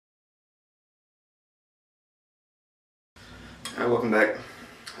Hi, welcome back.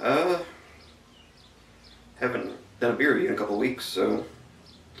 Haven't done a beer review in a couple of weeks, so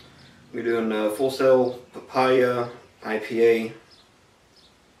we're doing Full Sail Papaya IPA.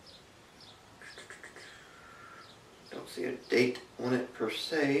 Don't see a date on it per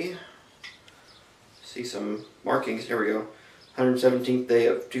se. See some markings. Here we go. 117th day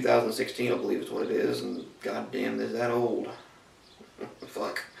of 2016, I believe is what it is, and goddamn, is that old.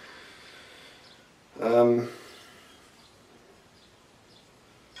 Fuck.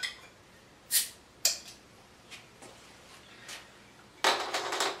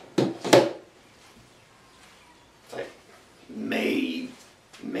 Like May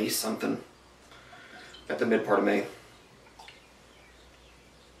something. At the mid part of May.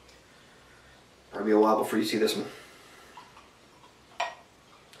 Probably a while before you see this one.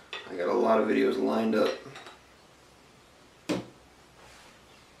 I got a lot of videos lined up.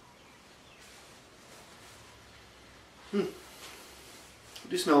 I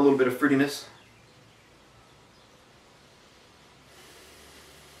do smell a little bit of fruitiness.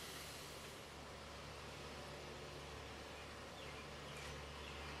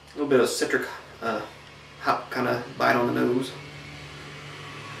 A little bit of citric hop kind of bite on the nose.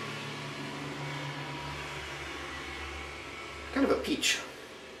 Kind of a peach.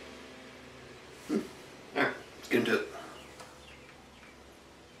 Alright, let's get into it.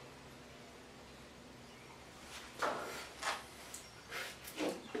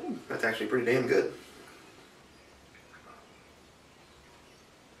 That's actually pretty damn good.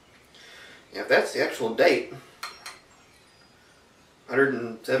 Yeah, if that's the actual date,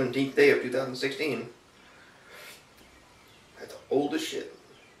 117th day of 2016, that's old as shit.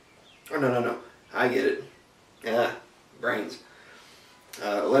 Oh, no. I get it. Yeah, brains.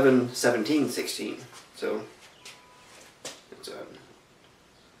 11/17/16. So, it's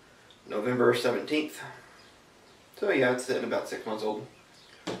November 17th. So yeah, it's sitting about 6 months old.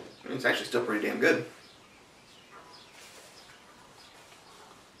 It's actually still pretty damn good.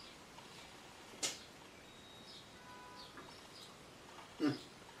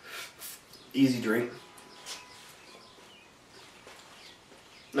 Easy drink.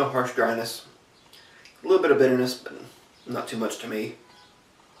 No harsh dryness. A little bit of bitterness, but not too much to me.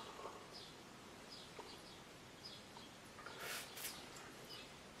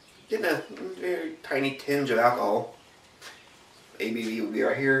 Getting a very tiny tinge of alcohol. ABV will be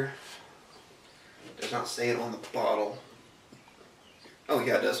right here. Does not say it on the bottle. Oh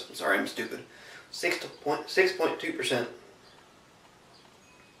yeah, it does. Sorry, I'm stupid. 6.2%.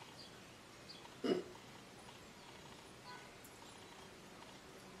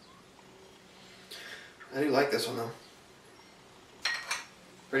 I do like this one though.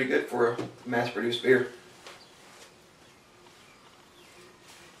 Pretty good for a mass-produced beer.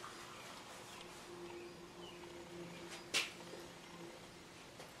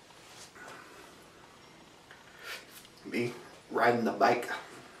 Be riding the bike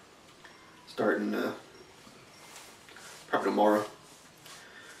starting probably tomorrow.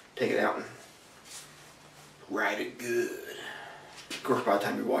 Take it out and ride it good. Of course, by the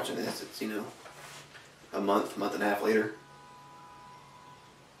time you're watching this, it's, you know, a month and a half later.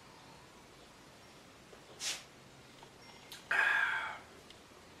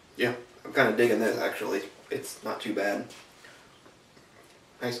 Yeah, I'm kind of digging this actually. It's not too bad.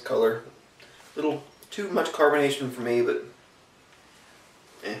 Nice color. Little too much carbonation for me, but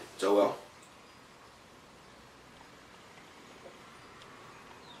so well.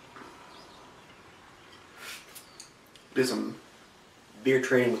 Did some beer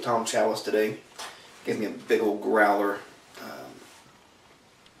trading with Tom Chalice today. Gave me a big old growler.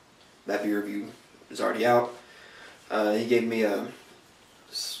 That beer review is already out. He gave me a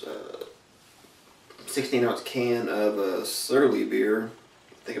 16-ounce can of a Surly beer.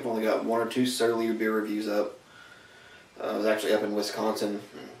 I think I've only got 1 or 2 Surly beer reviews up. I was actually up in Wisconsin,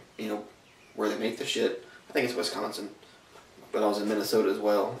 you know, where they make the shit. I think it's Wisconsin, but I was in Minnesota as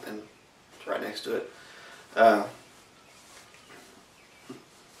well, and it's right next to it. I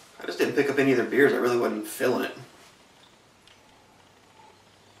just didn't pick up any of their beers. I really wasn't feeling it.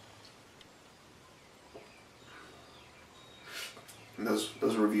 And those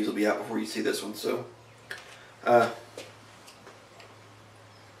reviews will be out before you see this one, so yeah,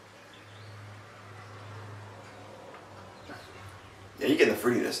 you get the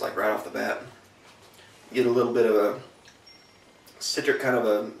fruitiness like right off the bat. You get a little bit of a citric kind of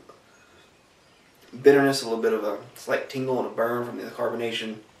a bitterness, a little bit of a slight tingle and a burn from the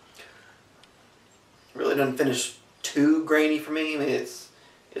carbonation. Really doesn't finish too grainy for me. I mean, it's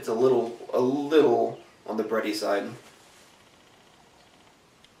a little on the bready side.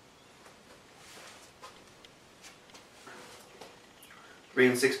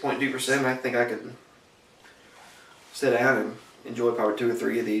 being 6.2%, I think I could sit down and enjoy probably 2 or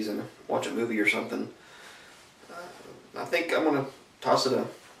 3 of these and watch a movie or something. I think I'm gonna toss it a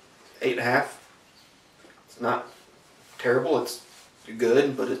 8.5. It's not terrible. It's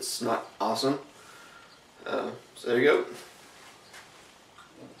good, but it's not awesome. So there you go.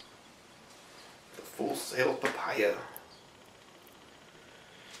 The Full Sail Papaya.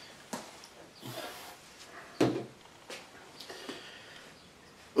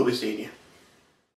 We'll be seeing you.